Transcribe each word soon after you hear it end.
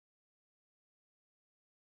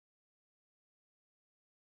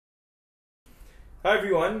Hi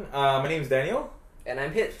everyone, my name is Daniel. And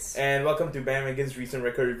I'm Hits. And welcome to Bandwagon's recent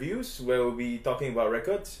record reviews, where we'll be talking about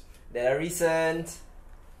records that are recent.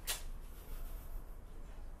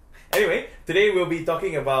 Anyway, today we'll be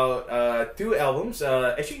talking about two albums,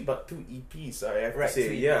 actually about two EPs, I have to say.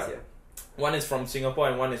 Two EPs, yeah. One is from Singapore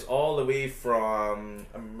and one is all the way from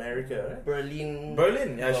America, right?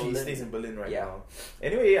 Berlin. Yeah, she stays in Berlin right now.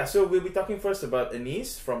 Anyway, yeah, so we'll be talking first about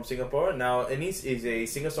Anise from Singapore. Now, Anise is a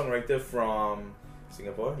singer-songwriter from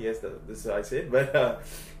Singapore. Yes, this is how I say it. But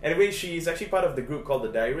anyway, she's actually part of the group called The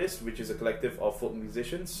Diarists, which is a collective of folk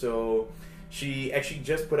musicians. So she actually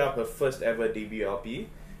just put up her first ever debut LP,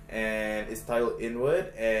 and it's titled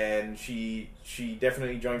Inward, and she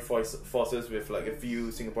definitely joined forces with like a few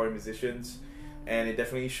Singaporean musicians, and it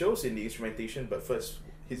definitely shows in the instrumentation. But first,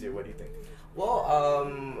 Hizir, what do you think?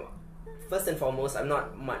 Well, first and foremost, I'm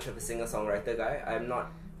not much of a singer-songwriter guy. I'm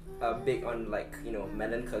not big on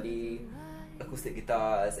melancholy acoustic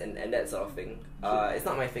guitars and that sort of thing. It's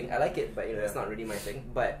not my thing. I like it, but it's not really my thing.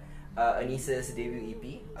 But Anise's debut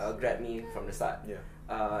EP grabbed me from the start.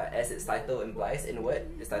 As its title implies, Inward.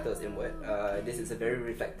 Its title is Inward. This is a very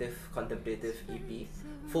reflective, contemplative EP,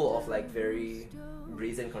 full of like very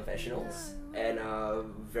brazen confessionals and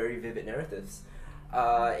very vivid narratives.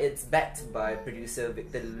 It's backed by producer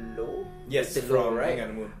Victor Low. Yes, Victor from Low, right? Hanging on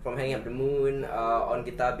the Moon. From Hanging Up the Moon, on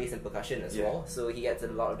guitar, bass, and percussion as well. So he adds a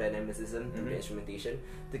lot of dynamicism to the instrumentation,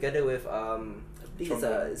 together with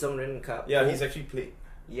Zhongren Cup. Yeah, he's actually played.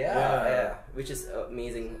 Yeah, which is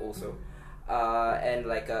amazing also. And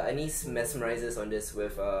Anise mesmerizes on this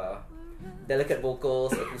with delicate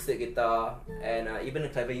vocals, acoustic guitar, and even a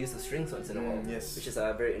clever use of strings once in a while, which is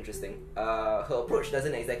very interesting. Her approach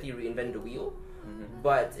doesn't exactly reinvent the wheel,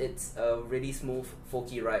 but it's a really smooth,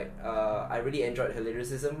 folky ride. I really enjoyed her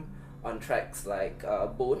lyricism on tracks like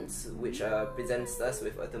Bones, which presents us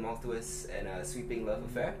with a tumultuous and sweeping love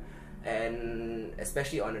affair, and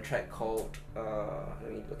especially on a track called,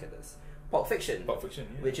 let me look at this, Pulp Fiction,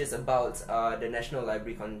 which is about the National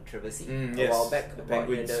Library controversy a while back about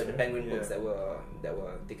the Penguin books that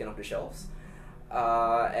were taken off the shelves.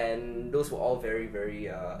 And those were all very, very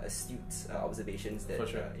astute observations. That,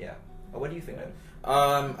 what do you think?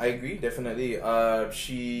 I agree, definitely. I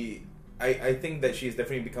think that she's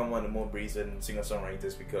definitely become one of the more brazen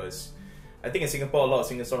singer-songwriters, because I think in Singapore a lot of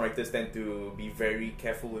singer-songwriters tend to be very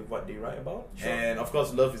careful with what they write about. And of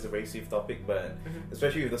course love is a very safe topic, but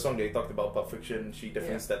especially with the song they talked about, Pulp Fiction, she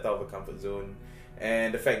definitely stepped out of her comfort zone.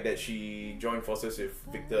 And the fact that she joined forces with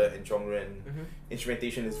Victor and Chongren,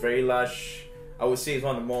 instrumentation is very lush. I would say it's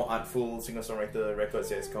one of the more artful singer-songwriter records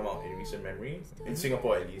that has come out in recent memory, in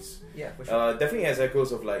Singapore at least. Yeah, for sure. Definitely has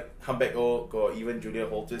echoes of like Humpback Oak or even Julia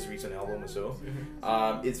Holter's recent album or so.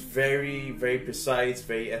 It's very, very precise,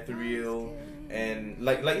 very ethereal, and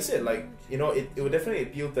like you said, it would definitely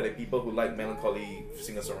appeal to the people who like melancholy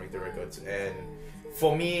singer-songwriter records. And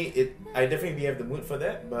for me, I definitely have the mood for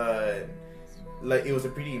that, but like it was a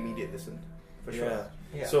pretty immediate listen, for sure.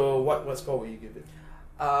 Yeah. So what score will you give it?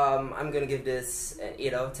 I'm gonna give this an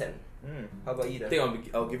 8 out of 10. How about you then? I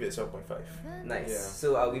think I'll give it 7.5. Nice. Yeah.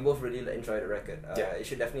 So we both really enjoyed the record. You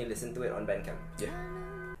should definitely listen to it on Bandcamp. Yeah.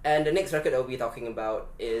 And the next record that we'll be talking about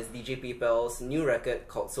is DJ People's new record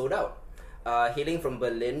called Sold Out. Hailing from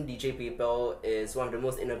Berlin, DJ People is one of the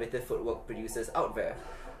most innovative footwork producers out there.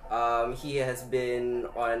 He has been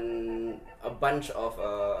on a bunch of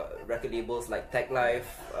record labels like Tag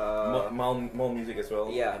Life, More Music as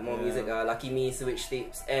well. Yeah, More Music, Lucky Me, Switch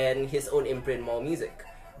Tapes, and his own imprint, More Music.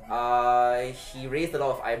 He raised a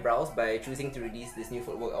lot of eyebrows by choosing to release this new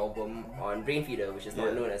footwork album on Brainfeeder, which is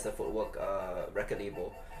not known as a footwork record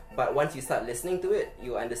label. But once you start listening to it,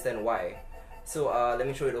 you'll understand why. So let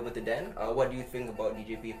me throw it over to Dan. What do you think about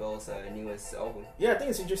DJ People's newest album? Yeah, I think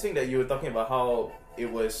it's interesting that you were talking about how it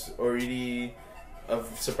was already a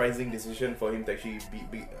surprising decision for him to actually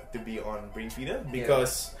be on Brainfeeder,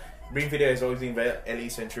 because Brainfeeder has always been very LA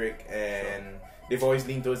centric, and they've always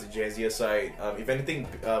leaned towards the jazzier side. If anything,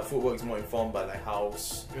 footwork is more informed by like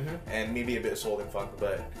house and maybe a bit of soul and funk,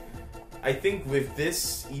 but I think with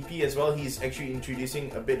this EP as well, he's actually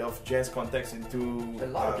introducing a bit of jazz context into a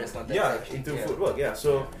lot of jazz context, into footwork.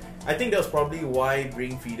 So I think that was probably why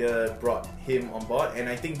Brainfeeder brought him on board, and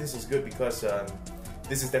I think this is good because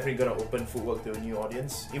this is definitely going to open footwork to a new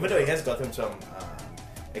audience, even though it has gotten some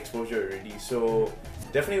exposure already. So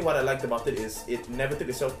definitely what I liked about it is it never took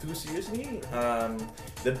itself too seriously.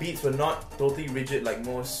 The beats were not totally rigid like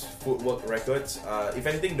most footwork records. If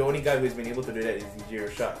anything, the only guy who's been able to do that is DJ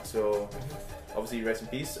Rashad. So obviously rest in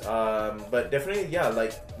peace. But definitely, yeah,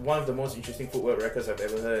 like one of the most interesting footwork records I've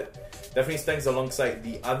ever heard. Definitely stands alongside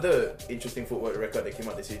the other interesting footwork record that came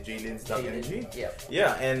out this year, Jalen's Dark Energy. Yeah.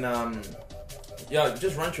 Yeah, and yeah,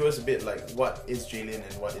 just run through us a bit, like what is Jalen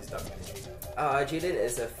and what is Dark Energy? Jalen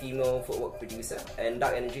is a female footwork producer, and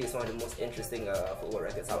Dark Energy is one of the most interesting footwork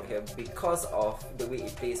records out here because of the way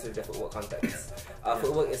it plays with the footwork context.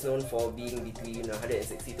 Footwork is known for being between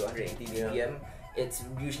 160 to 180 BPM. It's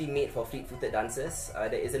usually made for fleet-footed dancers.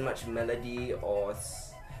 There isn't much melody or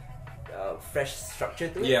fresh structure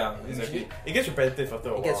to it. Yeah, exactly. It gets repetitive after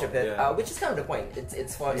a while. It gets repetitive, yeah. which is kind of the point.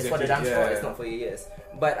 It's for Exactly, the dance yeah, floor. yeah. It's not for your ears.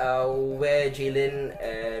 But where Jalen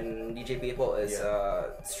and DJ People is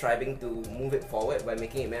striving to move it forward by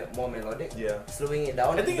making it more melodic, slowing it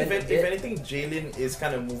down. I think even if anything, Jalen is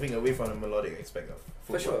kind of moving away from the melodic aspect of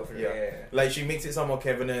football. For sure. Yeah. Like she makes it sound more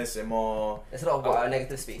cavernous and more. There's a lot of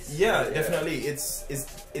negative space. Yeah, definitely.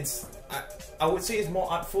 It's I would say it's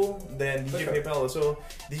more artful than DJ PayPal. Also,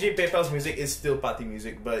 DJ PayPal's music is still party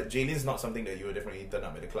music, but Jalen's not something that you would definitely turn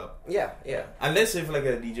up at the club. Yeah. Unless if like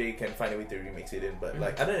a DJ can find a way to remix it in, but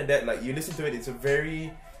like other than that, like you listen to it, it's a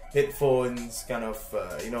very headphones kind of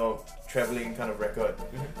traveling kind of record.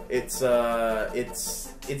 It's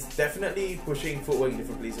definitely pushing footwork in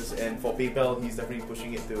different places, and for PayPal, he's definitely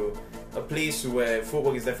pushing it to a place where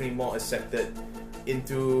footwork is definitely more accepted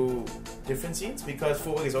into different scenes, because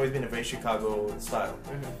footwork has always been a very Chicago style.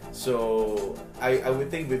 So I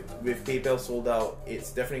would think with PayPal sold out,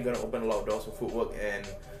 it's definitely going to open a lot of doors for footwork, and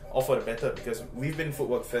all for the better, because we've been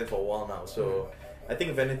footwork fans for a while now. So I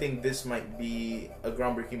think if anything, this might be a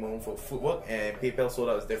groundbreaking moment for footwork, and PayPal sold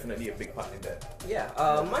out is definitely a big part in that. Yeah,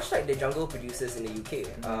 much like the jungle producers in the UK,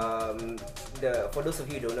 for those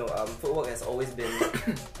of you who don't know, footwork has always been,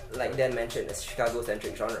 like Dan mentioned, a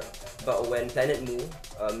Chicago-centric genre. But when Planet Mu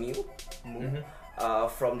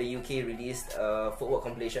from the UK released a footwork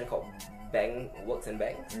compilation called Bang Works and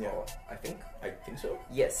Bangs, I think so.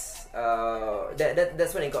 Yes,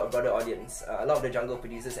 that's when it got a broader audience. A lot of the jungle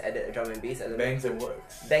producers added a drum and bass element.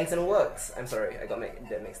 Bangs and Works. I'm sorry, I got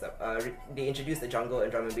that mixed up. They introduced the jungle and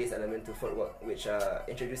drum and bass element to footwork, which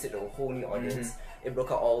introduced it to a whole new audience. It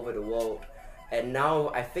broke out all over the world. And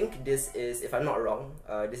now I think this is, if I'm not wrong,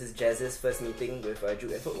 this is Jazz's first meeting with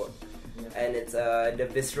Juke and Footwork. And it's the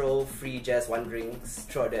visceral, free jazz wanderings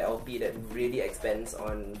throughout the LP that really expands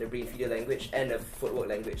on the brain feeder language and the footwork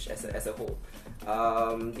language as a whole.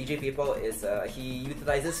 DJ People is, he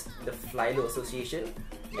utilizes the Flylo Association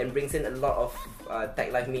and brings in a lot of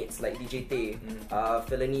Tech Live mates like DJ Tay,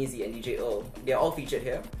 Phil Anise and DJ Earl. They're all featured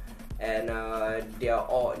here. And they're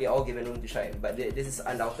all given room to shine, but this is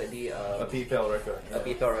undoubtedly a PayPal record. A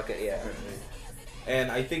PayPal record, yeah.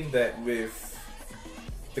 And I think that with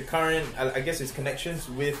the current, I guess, its connections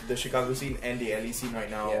with the Chicago scene and the LA scene right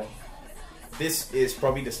now, this is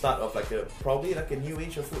probably the start of like a new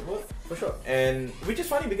age of footwork, for sure. And which is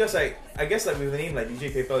funny because I guess like with a name like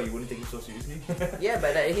DJ PayPal, you wouldn't take him so seriously. Yeah,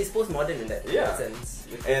 but he's postmodern in that sense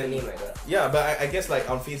with a name like that. Yeah, but I guess like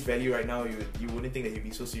on face value right now, you wouldn't think that he'd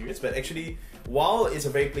be so serious. But actually, while it's a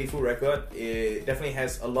very playful record, it definitely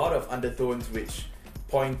has a lot of undertones which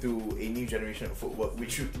point to a new generation of footwork,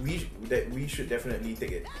 which we should definitely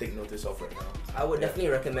take notice of right now. I would definitely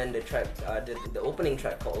recommend the track, the opening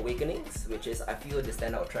track called Awakenings, which is, I feel, the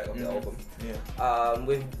standout track of the album.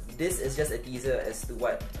 With this is just a teaser as to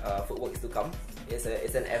what footwork is to come. It's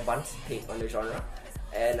an advanced take on the genre,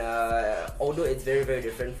 and although it's very, very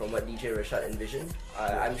different from what DJ Rashad envisioned,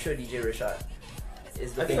 I'm sure DJ Rashad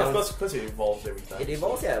is looking. I think, of course, because it evolves every time. It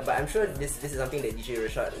evolves, yeah, but I'm sure this is something that DJ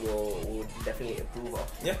Rashad will definitely approve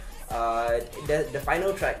of. Yeah. The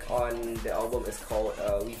final track on the album is called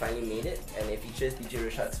We Finally Made It, and it features DJ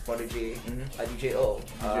Rashad's protege, DJ Earl,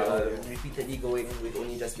 repeatedly going with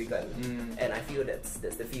Only Just Begun. And I feel that's the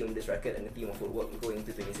theme of this record and the theme of footwork going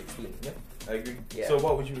into 2016. Yeah, I agree. Yeah. So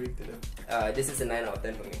what would you rate it then? This is a 9 out of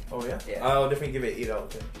 10 for me. Oh yeah? Yeah. I'll definitely give it 8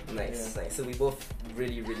 out of 10. Nice. So we both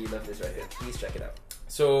really, really love this record. Please check it out.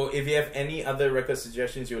 So if you have any other record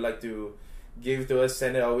suggestions you would like to give to us,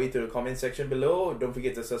 send it our way to the comment section below. Don't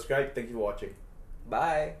forget to subscribe. Thank you for watching.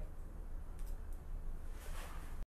 Bye.